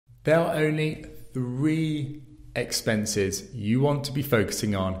There are only 3 expenses you want to be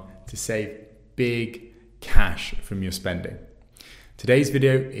focusing on to save big cash from your spending. Today's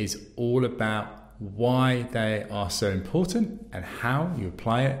video is all about why they are so important and how you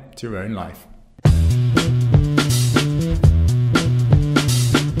apply it to your own life.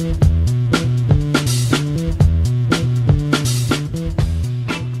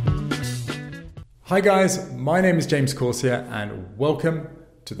 Hi guys, my name is James Corsia and welcome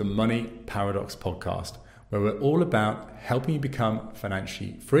to the Money Paradox podcast, where we're all about helping you become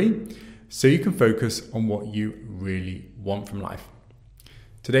financially free so you can focus on what you really want from life.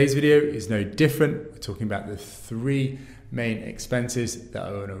 Today's video is no different. We're talking about the 3 main expenses that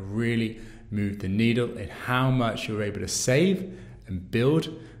are going to really move the needle in how much you're able to save and build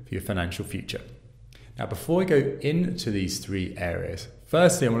for your financial future. Now, before I go into these 3 areas,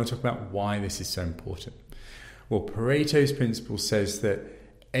 firstly, I want to talk about why this is so important. Well, Pareto's principle says that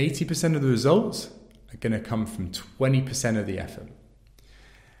 80% of the results are going to come from 20% of the effort.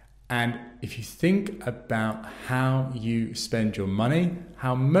 And if you think about how you spend your money,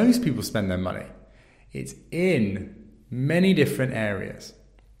 how most people spend their money, it's in many different areas.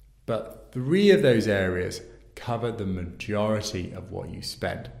 But 3 of those areas cover the majority of what you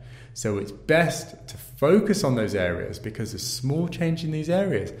spend. So it's best to focus on those areas because a small change in these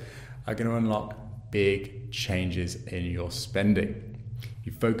areas are going to unlock big changes in your spending.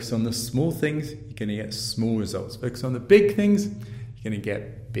 You focus on the small things, you're going to get small results. Focus on the big things, you're going to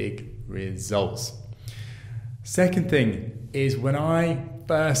get big results. Second thing is, when I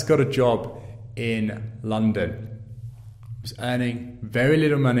first got a job in London, I was earning very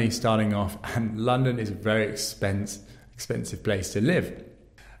little money starting off, and London is a very expensive place to live.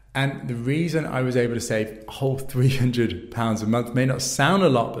 And the reason I was able to save a whole £300 a month may not sound a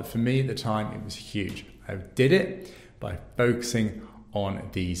lot, but for me at the time it was huge. I did it by focusing on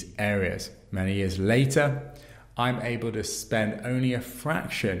these areas. Many years later, I'm able to spend only a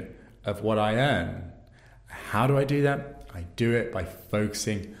fraction of what I earn. How do I do that? I do it by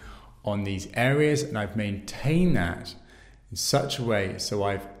focusing on these areas, and I've maintained that in such a way so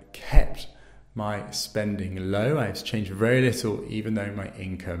I've kept my spending low. I've changed very little, even though my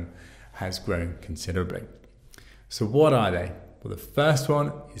income has grown considerably. So what are they? Well, the first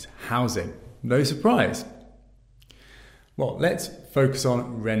one is housing. No surprise. Well, let's focus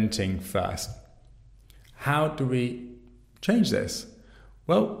on renting first. How do we change this?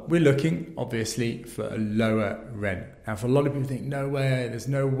 Well, we're looking obviously for a lower rent. Now, for a lot of people think, there's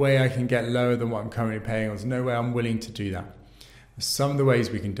no way I can get lower than what I'm currently paying, or there's no way I'm willing to do that. There's some of the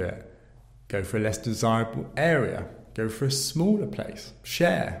ways we can do it. Go for a less desirable area. Go for a smaller place.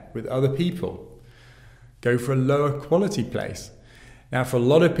 Share with other people. Go for a lower quality place. Now, for a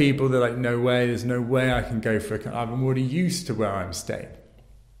lot of people, they're like, there's no way I can go for I'm already used to where I'm staying.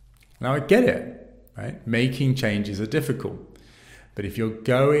 Now, I get it, right? Making changes are difficult. But if you're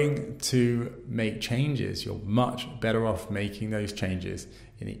going to make changes, you're much better off making those changes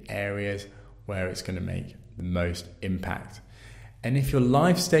in the areas where it's going to make the most impact. And if your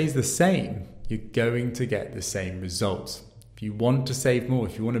life stays the same, you're going to get the same results. If you want to save more,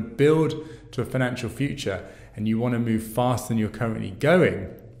 if you want to build to a financial future, and you want to move faster than you're currently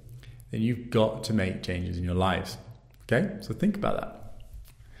going, then you've got to make changes in your lives. Okay? So think about that.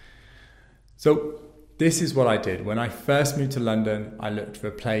 So this is what I did. When I first moved to London, I looked for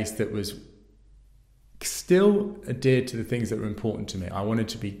a place that was still adhered to the things that were important to me. I wanted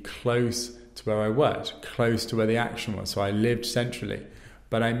to be close to where I worked, close to where the action was. So I lived centrally,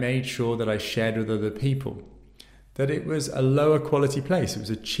 but I made sure that I shared with other people, that it was a lower quality place. It was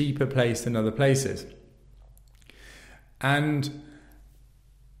a cheaper place than other places. And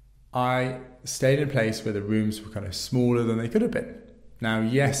I stayed in a place where the rooms were kind of smaller than they could have been. Now,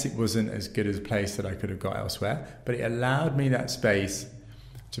 yes, it wasn't as good as a place that I could have got elsewhere, but it allowed me that space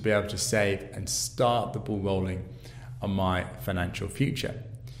to be able to save and start the ball rolling on my financial future.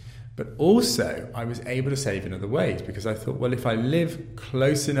 But also, I was able to save in other ways because I thought, well, if I live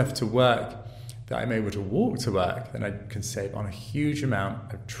close enough to work that I'm able to walk to work, then I can save on a huge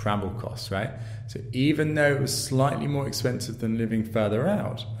amount of travel costs, right? So even though it was slightly more expensive than living further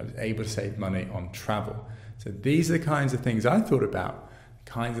out, I was able to save money on travel. So these are the kinds of things I thought about,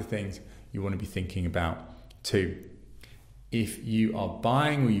 the kinds of things you want to be thinking about too. If you are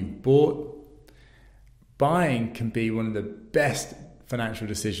buying or you've bought, buying can be one of the best financial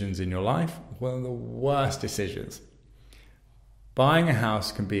decisions in your life, one of the worst decisions. Buying a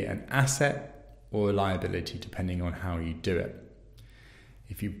house can be an asset or a liability, depending on how you do it.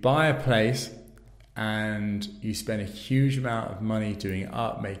 If you buy a place and you spend a huge amount of money doing it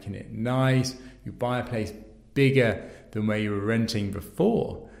up, making it nice, you buy a place bigger than where you were renting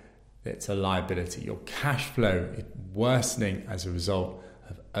before, it's a liability. Your cash flow is worsening as a result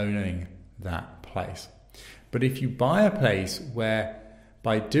of owning that place. But if you buy a place where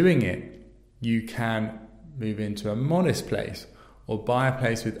by doing it, you can move into a modest place or buy a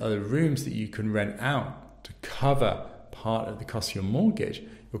place with other rooms that you can rent out to cover part of the cost of your mortgage,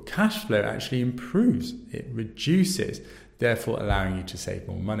 your cash flow actually improves. It reduces, therefore allowing you to save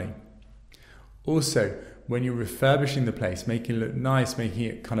more money. Also, when you're refurbishing the place, making it look nice, making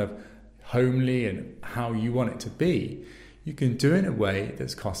it kind of homely and how you want it to be, you can do it in a way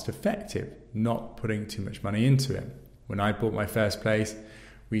that's cost effective, not putting too much money into it. When I bought my first place,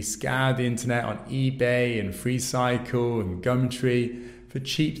 we scoured the internet on eBay and FreeCycle and Gumtree for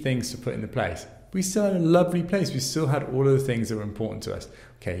cheap things to put in the place. We still had a lovely place. We still had all of the things that were important to us.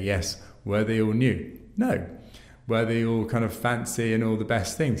 Okay, yes, were they all new? No. Were they all kind of fancy and all the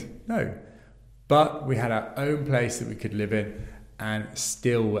best things? No. But we had our own place that we could live in and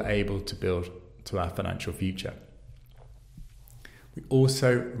still were able to build to our financial future. We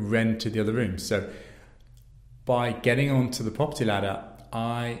also rented the other rooms. So by getting onto the property ladder,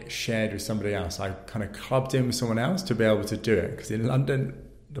 I shared with somebody else. I kind of clubbed in with someone else to be able to do it, because in London,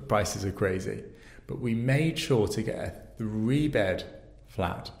 the prices are crazy. But we made sure to get a 3-bed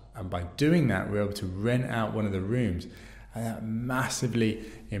flat. And by doing that, we were able to rent out one of the rooms. And that massively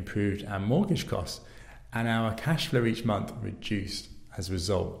improved our mortgage costs. And our cash flow each month reduced as a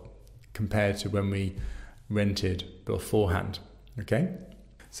result compared to when we rented beforehand. Okay?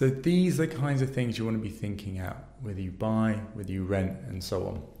 So these are the kinds of things you want to be thinking out, whether you buy, whether you rent, and so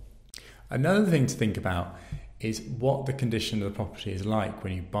on. Another thing to think about is what the condition of the property is like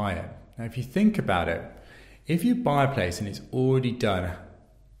when you buy it. Now, if you think about it, if you buy a place and it's already done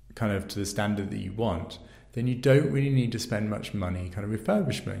kind of to the standard that you want, then you don't really need to spend much money kind of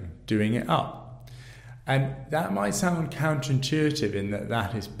refurbishing, doing it up. And that might sound counterintuitive in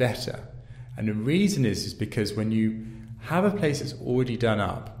that is better. And the reason is because when you have a place that's already done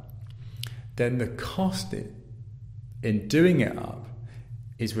up, then the cost in doing it up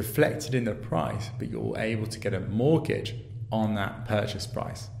is reflected in the price, but you're able to get a mortgage on that purchase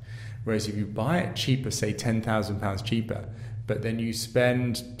price. Whereas if you buy it cheaper, say £10,000 cheaper, but then you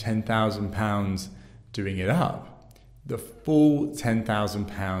spend £10,000 doing it up, the full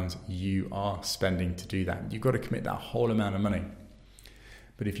 £10,000 you are spending to do that. You've got to commit that whole amount of money.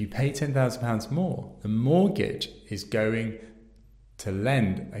 But if you pay £10,000 more, the mortgage is going to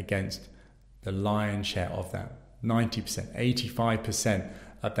lend against the lion's share of that. 90%, 85%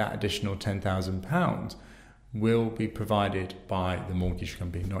 of that additional £10,000 will be provided by the mortgage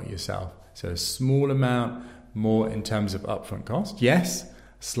company, not yourself. So a small amount more in terms of upfront cost. Yes,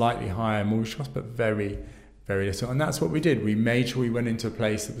 slightly higher mortgage cost, but very, very little. And that's what we did. We made sure we went into a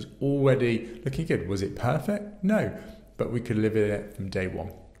place that was already looking good. Was it perfect? No. But we could live in it from day one.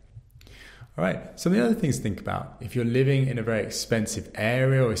 All right, some of the other things to think about. If you're living in a very expensive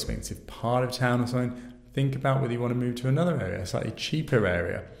area or expensive part of town or something, think about whether you want to move to another area, a slightly cheaper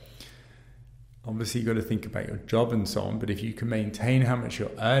area. Obviously, you've got to think about your job and so on, but if you can maintain how much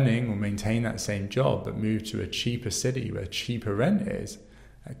you're earning or maintain that same job, but move to a cheaper city where cheaper rent is,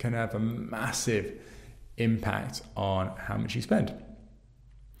 that can have a massive impact on how much you spend.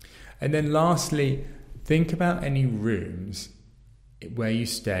 And then lastly, think about any rooms where you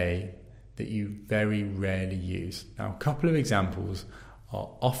stay that you very rarely use. Now, a couple of examples are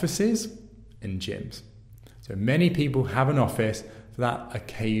offices and gyms. So many people have an office for that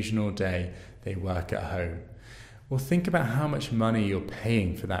occasional day they work at home. Well, think about how much money you're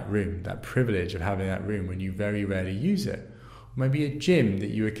paying for that room, that privilege of having that room when you very rarely use it. Or maybe a gym that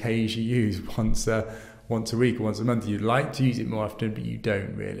you occasionally use once a week or once a month. You'd like to use it more often, but you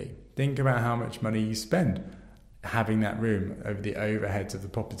don't really. Think about how much money you spend having that room over the overheads of the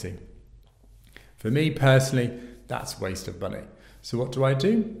property. For me personally, that's a waste of money. So what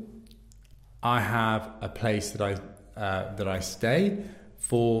do? I have a place that I stay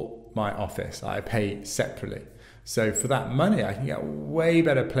for my office. I pay separately. So for that money, I can get a way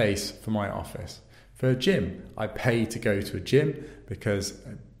better place for my office. For a gym, I pay to go to a gym because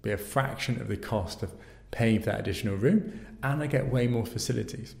it'd be a fraction of the cost of paying for that additional room, and I get way more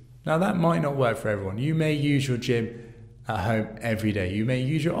facilities. Now that might not work for everyone. You may use your gym at home every day. You may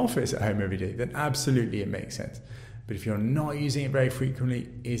use your office at home every day. Then absolutely it makes sense. But if you're not using it very frequently,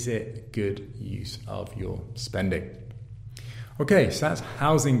 is it a good use of your spending? Okay, so that's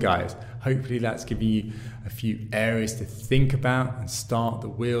housing, guys. Hopefully that's giving you a few areas to think about and start the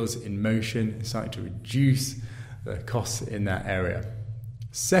wheels in motion and starting to reduce the costs in that area.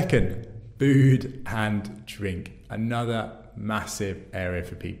 Second, food and drink. Another massive area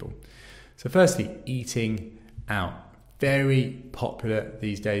for people. So firstly, eating out. very popular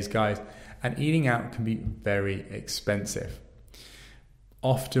these days, guys, and eating out can be very expensive.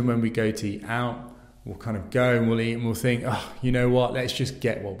 Often when we go to eat out, we'll kind of go and we'll eat and we'll think, oh, you know what, let's just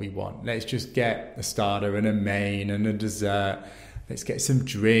get what we want. Let's just get a starter and a main and a dessert. Let's get some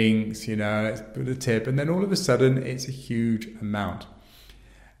drinks, let's put a tip. And then all of a sudden, it's a huge amount.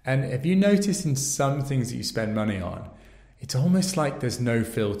 And if you notice in some things that you spend money on, it's almost like there's no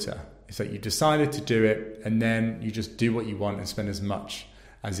filter. It's like you decided to do it and then you just do what you want and spend as much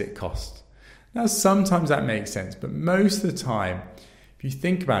as it costs. Now, sometimes that makes sense, but most of the time, if you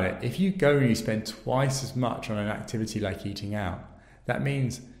think about it, if you go and you spend twice as much on an activity like eating out, that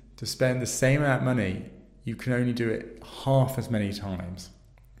means to spend the same amount of money, you can only do it half as many times,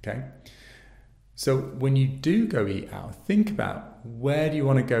 okay? So when you do go eat out, think about where do you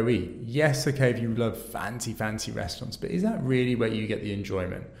want to go eat? Yes, okay, if you love fancy restaurants, but is that really where you get the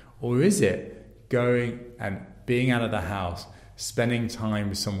enjoyment? Or is it going and being out of the house, spending time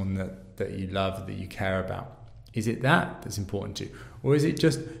with someone that you love, that you care about? Is it that's important to you? Or is it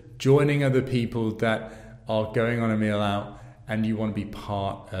just joining other people that are going on a meal out and you want to be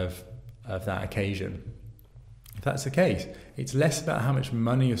part of that occasion? If that's the case, it's less about how much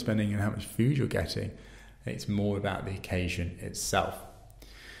money you're spending and how much food you're getting. It's more about the occasion itself.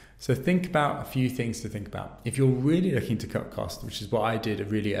 So think about a few things to think about. If you're really looking to cut costs, which is what I did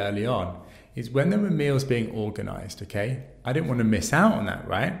really early on, is when there were meals being organized, okay? I didn't want to miss out on that,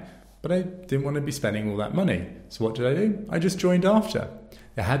 right? But I didn't want to be spending all that money. So what did I do? I just joined after.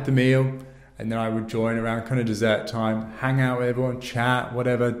 They had the meal, and then I would join around kind of dessert time, hang out with everyone, chat,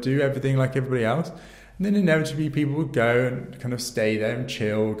 whatever, do everything like everybody else. And then inevitably people would go and kind of stay there and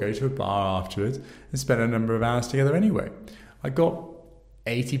chill, go to a bar afterwards and spend a number of hours together anyway. I got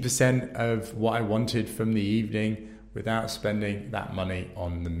 80% of what I wanted from the evening without spending that money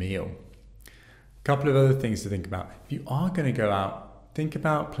on the meal. A couple of other things to think about. If you are going to go out, think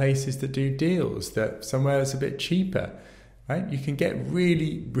about places that do deals, that somewhere that's a bit cheaper, right? You can get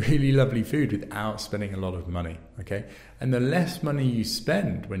really, really lovely food without spending a lot of money, okay? And the less money you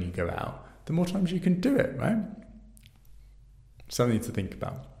spend when you go out, the more times you can do it, right? Something to think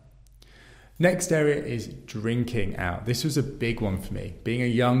about. Next area is drinking out. This was a big one for me. Being a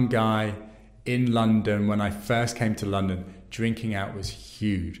young guy in London, when I first came to London, drinking out was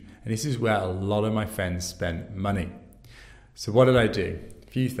huge. And this is where a lot of my friends spent money. So what did I do? A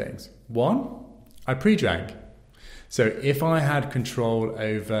few things. One, I pre-drank. So if I had control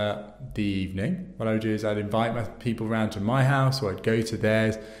over the evening, what I would do is I'd invite my people around to my house or I'd go to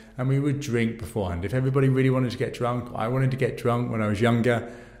theirs and we would drink beforehand. If everybody really wanted to get drunk, I wanted to get drunk when I was younger,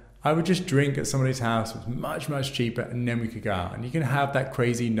 I would just drink at somebody's house. It was much, much cheaper and then we could go out. And you can have that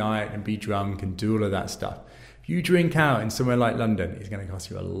crazy night and be drunk and do all of that stuff. If you drink out in somewhere like London, it's going to cost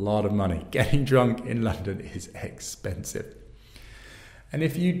you a lot of money. Getting drunk in London is expensive. And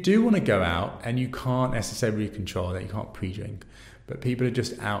if you do want to go out and you can't necessarily control that, you can't pre-drink, but people are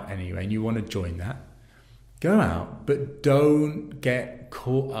just out anyway and you want to join that, go out, but don't get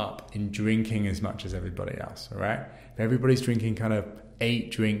caught up in drinking as much as everybody else, all right? If everybody's drinking kind of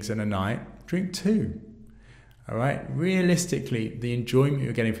 8 drinks in a night, drink 2, all right? Realistically, the enjoyment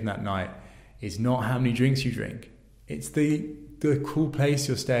you're getting from that night is not how many drinks you drink. It's the cool place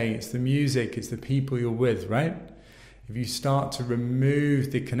you're staying, it's the music, it's the people you're with, right? If you start to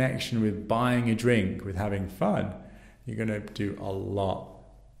remove the connection with buying a drink, with having fun, you're going to do a lot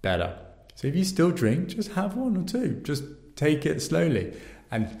better. So if you still drink, just have 1 or 2. Just take it slowly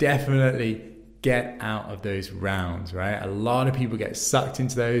and definitely get out of those rounds, right? A lot of people get sucked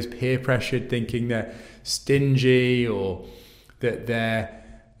into those, peer pressured, thinking they're stingy or that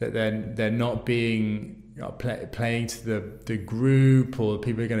they're not being playing to the group, or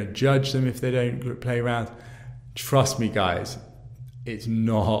people are going to judge them if they don't play around. Trust me, guys, it's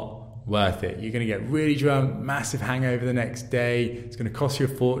not worth it. You're going to get really drunk, massive hangover the next day. It's going to cost you a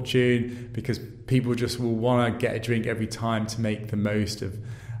fortune because people just will want to get a drink every time to make the most of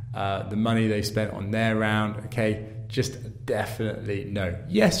the money they spent on their round. Okay, just definitely no.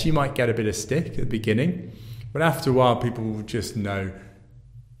 Yes, you might get a bit of stick at the beginning, but after a while, people will just know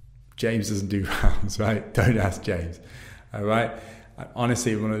James doesn't do rounds, right? Don't ask James. All right.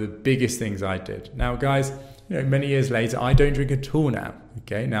 Honestly, one of the biggest things I did. Now, guys, many years later, I don't drink at all now.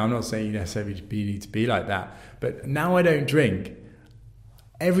 Okay, now I'm not saying you necessarily need to be like that, but now I don't drink.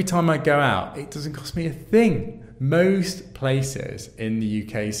 Every time I go out, it doesn't cost me a thing. Most places in the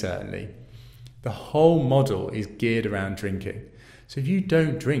UK, certainly, the whole model is geared around drinking. So if you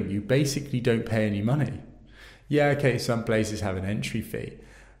don't drink, you basically don't pay any money. Yeah, okay, some places have an entry fee,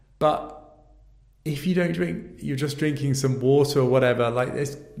 but if you don't drink, you're just drinking some water or whatever, like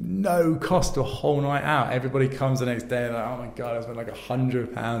there's no cost to a whole night out. Everybody comes the next day and like, oh my God, I spent like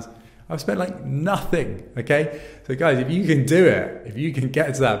 £100. I've spent like nothing, okay? So guys, if you can do it, if you can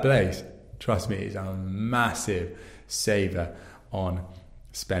get to that place, trust me, it's a massive saver on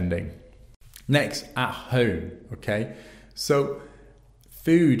spending. Next, at home, okay? So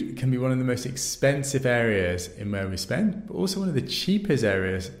food can be one of the most expensive areas in where we spend, but also one of the cheapest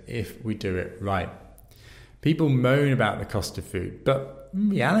areas if we do it right. People moan about the cost of food, but in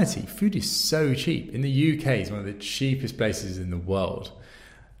reality, food is so cheap. In the UK, it's one of the cheapest places in the world.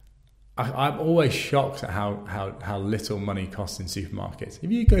 I'm always shocked at how little money costs in supermarkets. If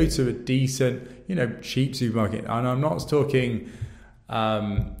you go to a decent, cheap supermarket, and I'm not talking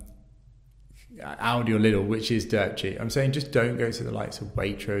Aldi or Lidl, which is dirt cheap. I'm saying just don't go to the likes of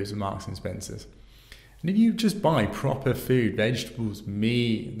Waitrose and Marks and Spencer's. And if you just buy proper food, vegetables,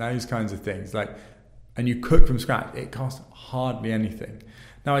 meat, those kinds of things, and you cook from scratch, it costs hardly anything.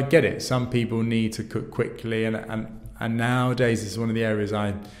 Now I get it. Some people need to cook quickly, and nowadays this is one of the areas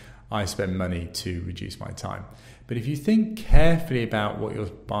I spend money to reduce my time. But if you think carefully about what you're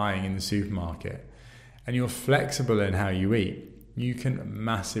buying in the supermarket and you're flexible in how you eat, you can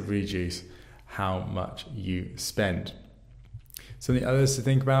massively reduce how much you spend. Something others to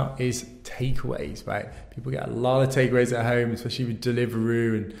think about is takeaways, right? People get a lot of takeaways at home, especially with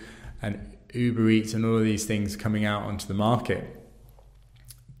Deliveroo and Uber Eats and all of these things coming out onto the market.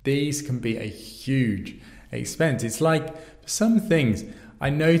 These can be a huge expense. It's like some things I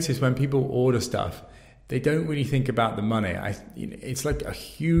notice when people order stuff, they don't really think about the money. It's like a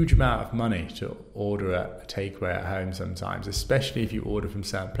huge amount of money to order a takeaway at home sometimes, especially if you order from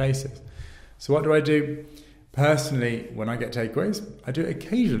certain places. So what do? Personally, when I get takeaways, I do it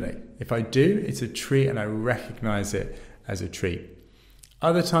occasionally. If I do, it's a treat and I recognize it as a treat.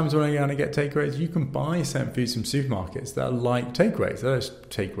 Other times when I'm going to get takeaways, you can buy certain foods from supermarkets that are like takeaways. They're just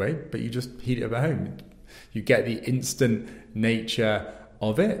takeaway, but you just heat it up at home. You get the instant nature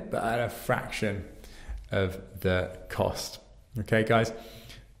of it, but at a fraction of the cost. Okay, guys?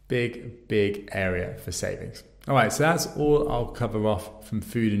 Big area for savings. All right, so that's all I'll cover off from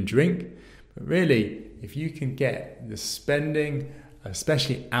food and drink. But really, if you can get the spending,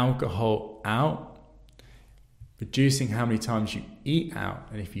 especially alcohol, out, reducing how many times you eat out,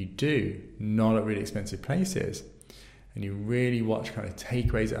 and if you do, not at really expensive places, and you really watch kind of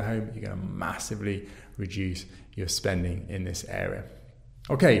takeaways at home, you're going to massively reduce your spending in this area.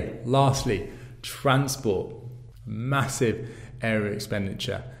 Okay, lastly, transport. Massive area of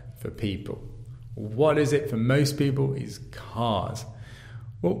expenditure for people. What is it for most people? Is cars.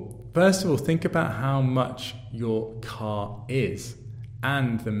 Well, first of all, think about how much your car is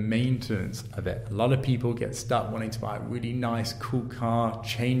and the maintenance of it. A lot of people get stuck wanting to buy a really nice, cool car,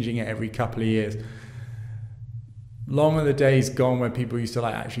 changing it every couple of years. Long are the days gone where people used to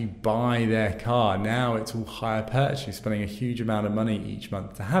actually buy their car. Now it's all hire purchase, spending a huge amount of money each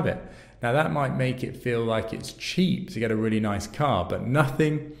month to have it. Now that might make it feel like it's cheap to get a really nice car, but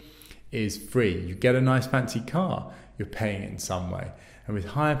nothing is free. You get a nice fancy car, you're paying it in some way. And with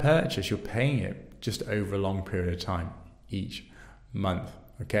hire purchase, you're paying it just over a long period of time each month,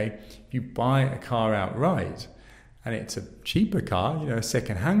 okay? If you buy a car outright and it's a cheaper car, a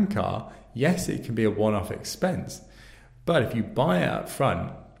second-hand car, yes, it can be a one-off expense. But if you buy it up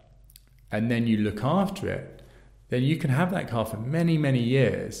front and then you look after it, then you can have that car for many, many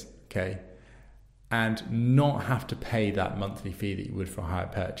years, okay, and not have to pay that monthly fee that you would for a hire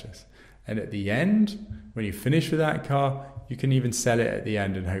purchase. And at the end, when you finish with that car, you can even sell it at the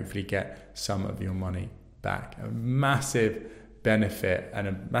end and hopefully get some of your money back. A massive benefit and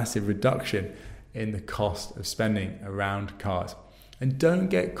a massive reduction in the cost of spending around cars. And don't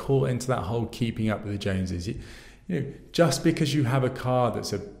get caught into that whole keeping up with the Joneses. Just because you have a car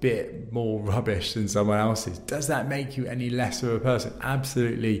that's a bit more rubbish than someone else's, does that make you any less of a person?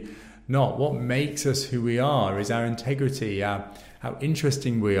 Absolutely not. What makes us who we are is our integrity, how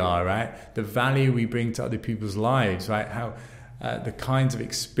interesting we are, right? The value we bring to other people's lives, right? How the kinds of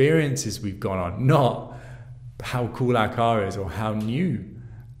experiences we've gone on, not how cool our car is or how new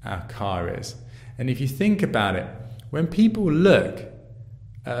our car is. And if you think about it, when people look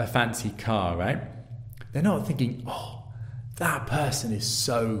at a fancy car, right? They're not thinking, oh, that person is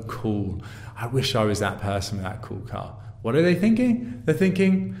so cool. I wish I was that person with that cool car. What are they thinking? They're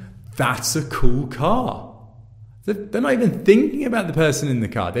thinking, that's a cool car. They're not even thinking about the person in the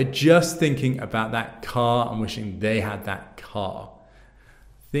car. They're just thinking about that car and wishing they had that car.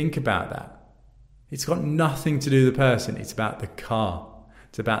 Think about that. It's got nothing to do with the person. It's about the car.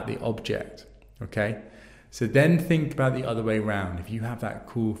 It's about the object. Okay? So then think about the other way around. If you have that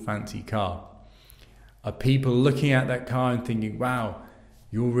cool, fancy car, Are people looking at that car and thinking, wow,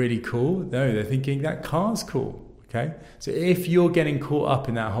 you're really cool? No, they're thinking that car's cool. Okay. So if you're getting caught up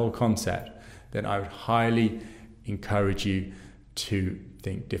in that whole concept, then I would highly encourage you to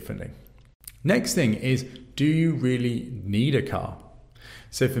think differently. Next thing is, do you really need a car?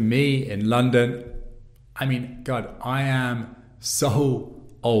 So for me in London, I mean, God, I am so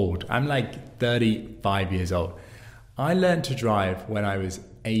old. I'm like 35 years old. I learned to drive when I was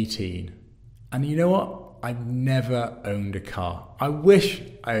 18. And you know what? I've never owned a car. I wish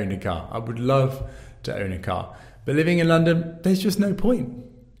I owned a car. I would love to own a car. But living in London, there's just no point.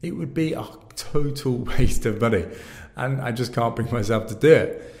 It would be a total waste of money. And I just can't bring myself to do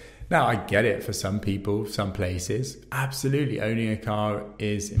it. Now, I get it for some people, some places. Absolutely, owning a car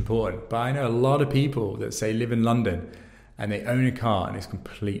is important. But I know a lot of people that say live in London and they own a car and it's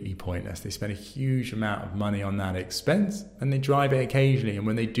completely pointless. They spend a huge amount of money on that expense and they drive it occasionally. And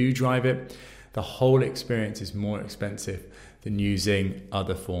when they do drive it, the whole experience is more expensive than using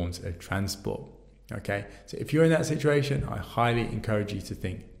other forms of transport. Okay, so if you're in that situation, I highly encourage you to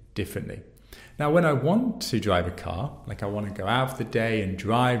think differently. Now, when I want to drive a car, like I want to go out for the day and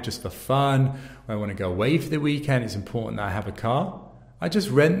drive just for fun, or I want to go away for the weekend, it's important that I have a car. I just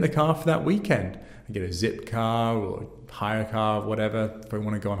rent the car for that weekend. I get a zip car or hire a car, whatever, if I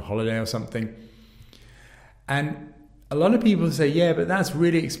want to go on holiday or something. And a lot of people say, yeah, but that's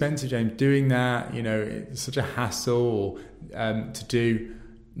really expensive, James, doing that, you know, it's such a hassle to do.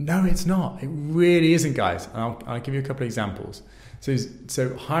 No, it's not. It really isn't, guys. And I'll give you a couple of examples.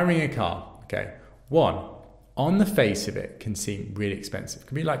 So hiring a car, okay, one, on the face of it can seem really expensive. It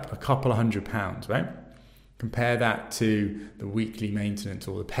can be like a couple of £100, right? Compare that to the weekly maintenance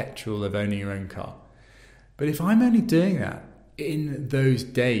or the petrol of owning your own car. But if I'm only doing that in those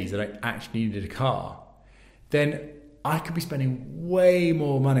days that I actually needed a car, then I could be spending way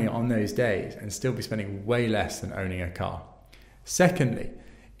more money on those days and still be spending way less than owning a car. Secondly,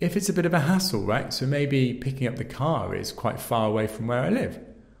 if it's a bit of a hassle, right? So maybe picking up the car is quite far away from where I live.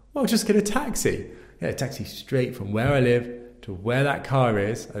 Well, just get a taxi. Get a taxi straight from where I live to where that car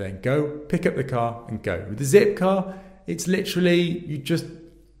is. And then go pick up the car and go. With the Zip car, it's literally, you just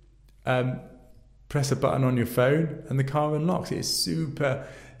press a button on your phone and the car unlocks. It's super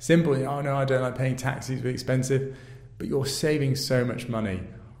simple. Oh no, I don't like paying taxis, they're expensive. But you're saving so much money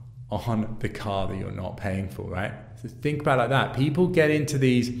on the car that you're not paying for, right? So think about it like that. People get into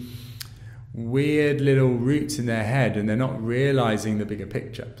these weird little routes in their head and they're not realizing the bigger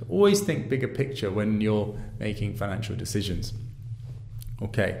picture. So always think bigger picture when you're making financial decisions.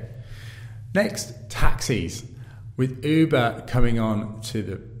 Okay. Next, taxis. With Uber coming on to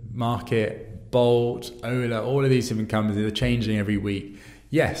the market, Bolt, Ola, all of these different companies, they're changing every week.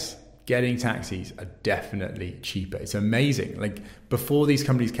 Yes, getting taxis are definitely cheaper. It's amazing. Like before these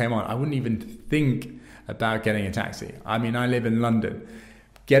companies came on, I wouldn't even think about getting a taxi. I mean, I live in London.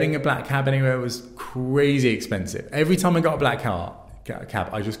 Getting a black cab anywhere was crazy expensive. Every time I got a black cab,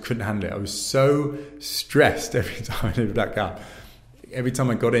 I just couldn't handle it. I was so stressed every time I did a black cab. Every time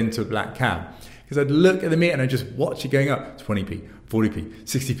I got into a black cab. Because I'd look at the meter and I'd just watch it going up. 20p, 40p,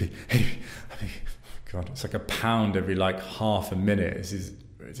 60p, 80p. God, it's like £1 every like half a minute. This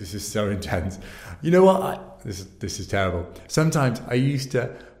is so intense. You know what? This is terrible. Sometimes I used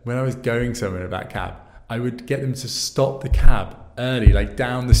to, when I was going somewhere in a black cab, I would get them to stop the cab early, like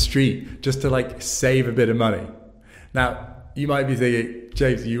down the street, just to like save a bit of money. Now, you might be thinking,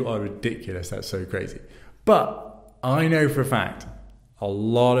 James, you are ridiculous. That's so crazy. But I know for a fact, a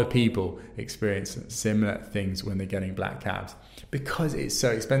lot of people experience similar things when they're getting black cabs because it's so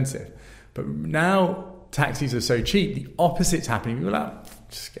expensive. But now taxis are so cheap, the opposite's happening. People are like,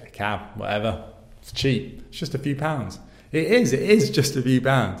 just get a cab, whatever. It's cheap. It's just a few pounds. It is just a few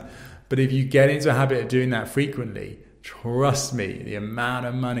pounds. But if you get into a habit of doing that frequently, trust me, the amount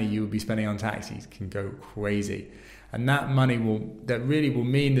of money you will be spending on taxis can go crazy. And that money really will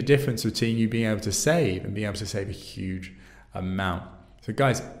mean the difference between you being able to save and being able to save a huge amount. So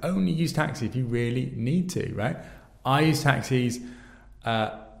guys, only use taxi if you really need to, right? I use taxis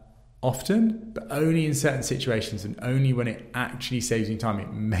often, but only in certain situations and only when it actually saves me time.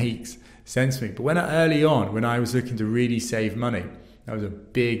 It makes sense to me. But early on, when I was looking to really save money, that was a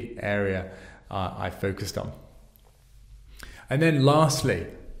big area I focused on. And then lastly,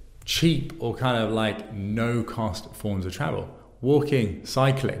 cheap or kind of like no cost forms of travel. Walking,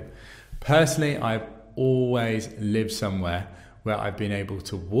 cycling. Personally, I've always lived somewhere where I've been able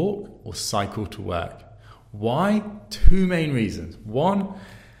to walk or cycle to work. Why? Two main reasons. One,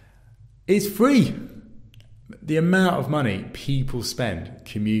 it's free. The amount of money people spend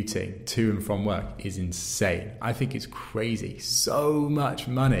commuting to and from work is insane. I think it's crazy. So much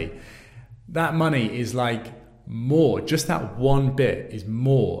money. that money is like more, just that one bit is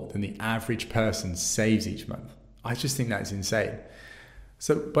more than the average person saves each month. I just think that's insane.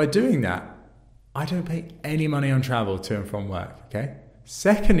 So by doing that, I don't pay any money on travel to and from work, okay?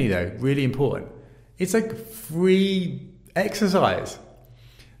 Secondly though, really important, it's like free exercise.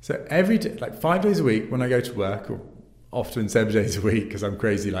 So every day, like 5 days a week when I go to work, or often 7 days a week because I'm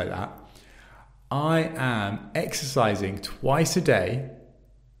crazy like that, I am exercising twice a day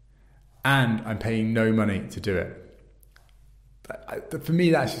and I'm paying no money to do it. For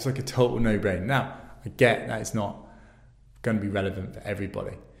me, that's just like a total no-brainer. Now, I get that it's not going to be relevant for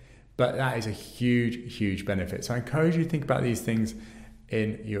everybody, but that is a huge, huge benefit. So I encourage you to think about these things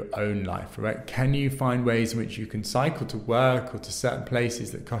in your own life, right? Can you find ways in which you can cycle to work or to certain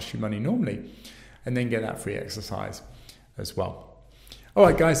places that cost you money normally and then get that free exercise as well? All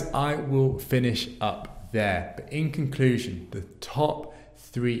right, guys, I will finish up there. But in conclusion, the top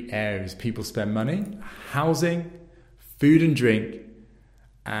 3 areas people spend money: housing, food and drink,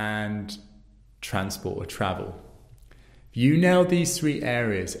 and transport or travel. If you nail these 3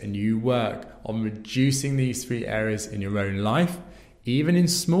 areas and you work on reducing these 3 areas in your own life, even in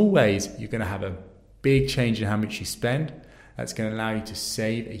small ways, you're going to have a big change in how much you spend. That's going to allow you to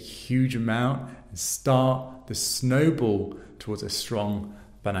save a huge amount and start the snowball towards a strong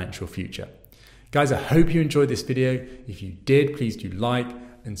financial future. Guys, I hope you enjoyed this video. If you did, please do like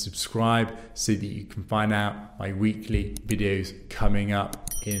and subscribe so that you can find out my weekly videos coming up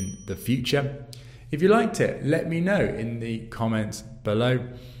in the future. If you liked it, let me know in the comments below.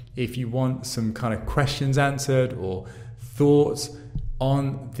 If you want some kind of questions answered or thoughts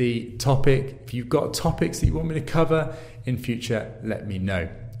on the topic, if you've got topics that you want me to cover in future, let me know.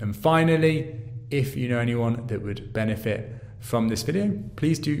 And finally, if you know anyone that would benefit from this video,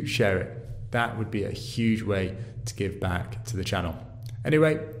 please do share it. That would be a huge way to give back to the channel.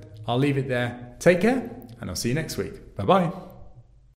 Anyway, I'll leave it there. Take care, and I'll see you next week. Bye-bye.